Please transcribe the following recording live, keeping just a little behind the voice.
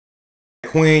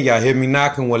queen. Y'all hear me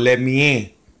knocking? Well, let me in.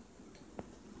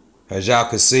 As y'all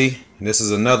can see, this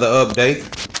is another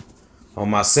update on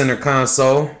my center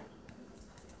console.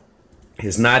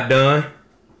 It's not done.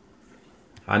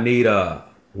 I need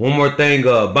one more thing,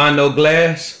 Bondo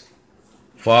glass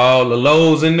for all the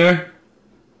lows in there.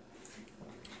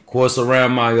 Of course,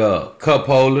 around my cup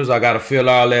holders, I gotta fill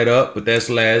all that up, but that's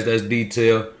last, that's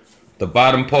detail. The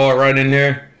bottom part right in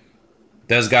there,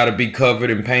 that's gotta be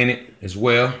covered and painted as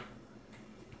well.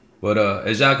 But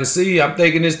as y'all can see, I'm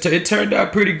thinking it turned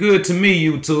out pretty good to me,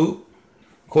 YouTube.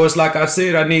 Of course, like I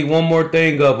said, I need one more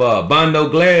thing of Bondo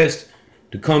glass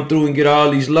to come through and get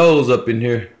all these lows up in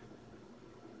here.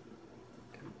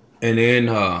 And then,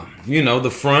 you know, the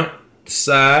front, the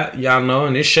side, y'all know,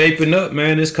 and it's shaping up,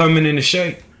 man. It's coming into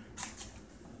shape.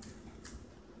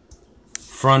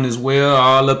 Front as well,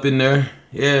 all up in there.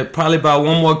 Yeah, probably about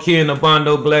one more key in the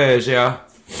Bondo glass, y'all.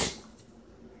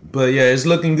 But yeah, it's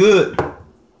looking good.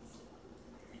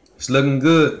 It's looking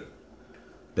good.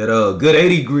 That good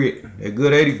 80 grit. That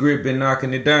good 80 grit been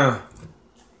knocking it down.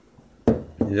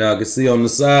 Y'all can see on the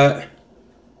side.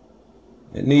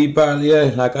 It need probably,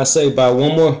 yeah, like I say, about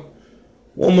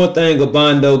one more thing of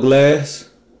Bondo glass.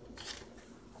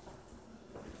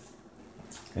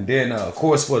 And then of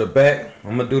course for the back,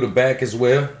 I'm gonna do the back as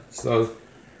well. So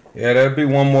yeah, that'll be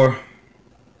one more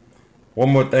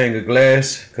thing of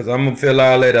glass, because I'm gonna fill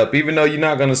all that up. Even though you're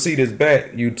not gonna see this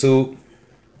back, YouTube.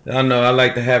 I know I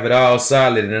like to have it all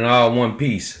solid and all one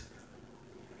piece.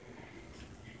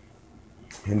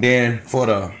 And then for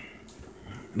the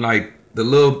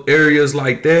little areas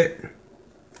like that,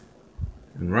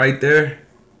 and right there,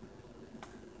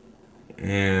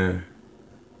 and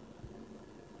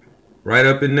right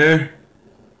up in there,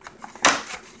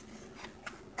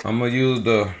 I'm gonna use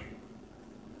the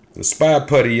spot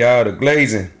putty, y'all, the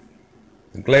glazing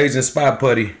spot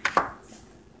putty.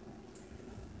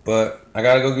 But I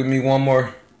gotta go get me one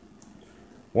more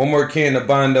can of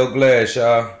Bondo glass,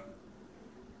 y'all.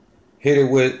 Hit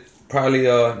it with probably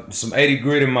some 80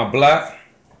 grit in my block.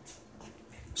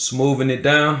 Smoothing it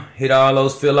down. Hit all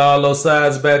those, fill all those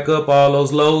sides back up, all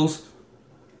those lows.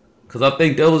 Cause I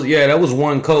think that was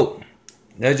one coat.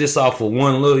 That's just off of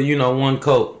one little, you know, one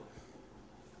coat.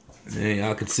 And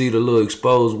y'all can see the little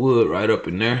exposed wood right up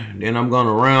in there. Then I'm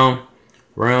gonna round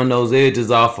those edges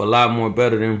off a lot more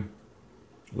better than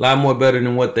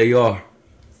what they are.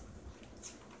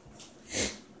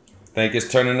 Think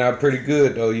it's turning out pretty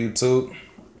good though, YouTube.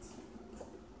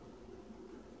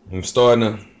 I'm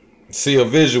starting to see a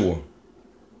visual.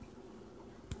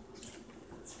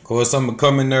 Of course, I'm gonna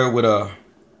come in there with a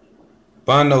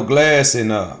Bondo glass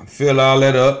and fill all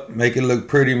that up, make it look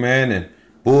pretty, man, and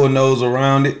bull nose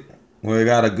around it. We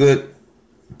got a good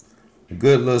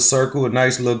little circle, a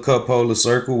nice little cup holder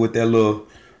circle with that little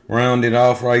rounded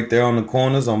off right there on the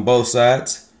corners on both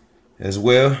sides as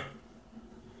well.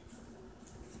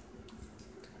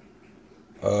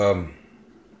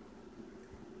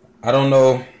 I don't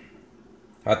know.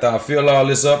 After I fill all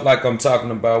this up, like I'm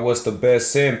talking about, what's the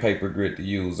best sandpaper grit to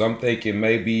use? I'm thinking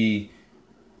maybe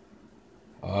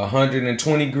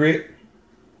 120 grit.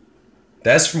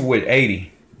 That's from with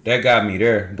 80. That got me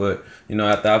there. But you know,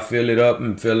 after I fill it up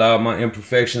and fill all my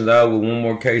imperfections out with one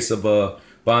more case of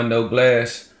Bondo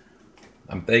glass,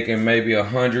 I'm thinking maybe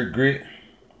 100 grit.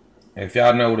 If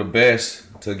y'all know the best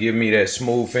to give me that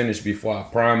smooth finish before I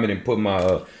prime it and put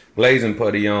my glazing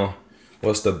putty on,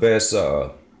 what's the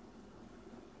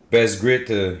best grit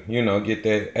to, you know, get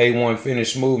that A1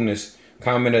 finish smoothness?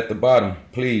 Comment at the bottom,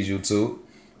 please, YouTube.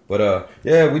 But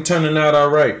yeah, we turning out all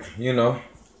right, you know.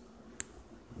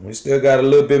 We still got a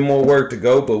little bit more work to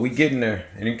go, but we getting there,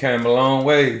 and it came a long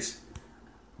ways.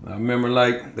 I remember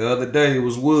like the other day, it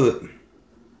was wood.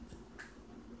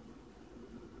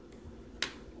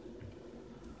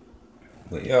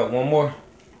 But yeah, one more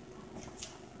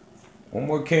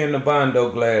can of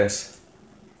Bondo glass,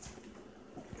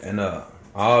 and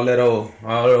all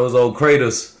those old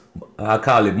craters, I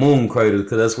call it moon craters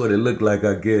because that's what it looked like,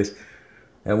 I guess.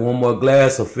 And one more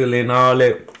glass will fill in all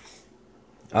that,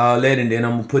 and then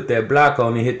I'm gonna put that block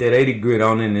on and hit that 80 grit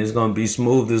on it, and it's gonna be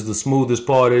smooth as the smoothest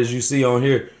part as you see on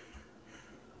here.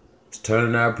 It's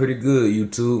turning out pretty good,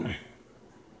 YouTube.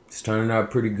 It's turning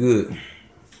out pretty good.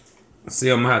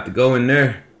 See, I'm gonna have to go in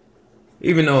there.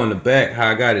 Even though in the back, how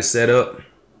I got it set up,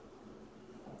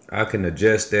 I can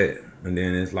adjust that. And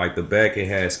then it's like the back, it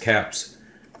has caps.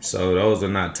 So those are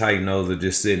not tight, those are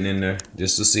just sitting in there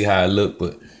just to see how it look.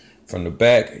 But from the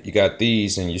back, you got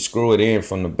these and you screw it in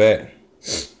from the back.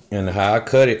 And how I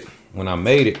cut it when I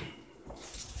made it,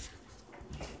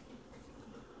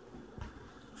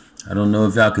 I don't know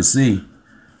if y'all can see.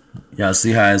 Y'all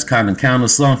see how it's kind of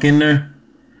countersunk in there?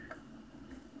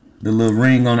 the little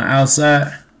ring on the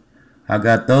outside. I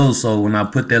got those, so when I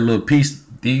put that little piece,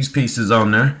 these pieces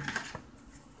on there,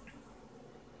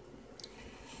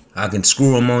 I can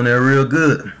screw them on there real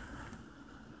good.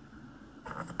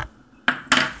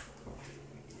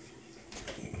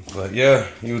 But yeah,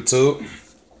 YouTube,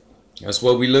 that's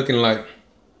what we looking like.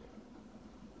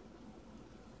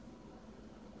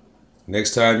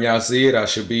 Next time y'all see it, I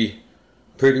should be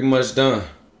pretty much done.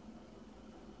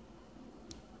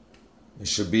 It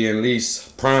should be at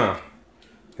least prime.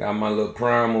 Got my little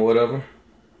prime or whatever.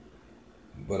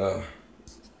 But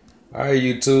alright,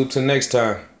 YouTube, till next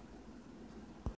time.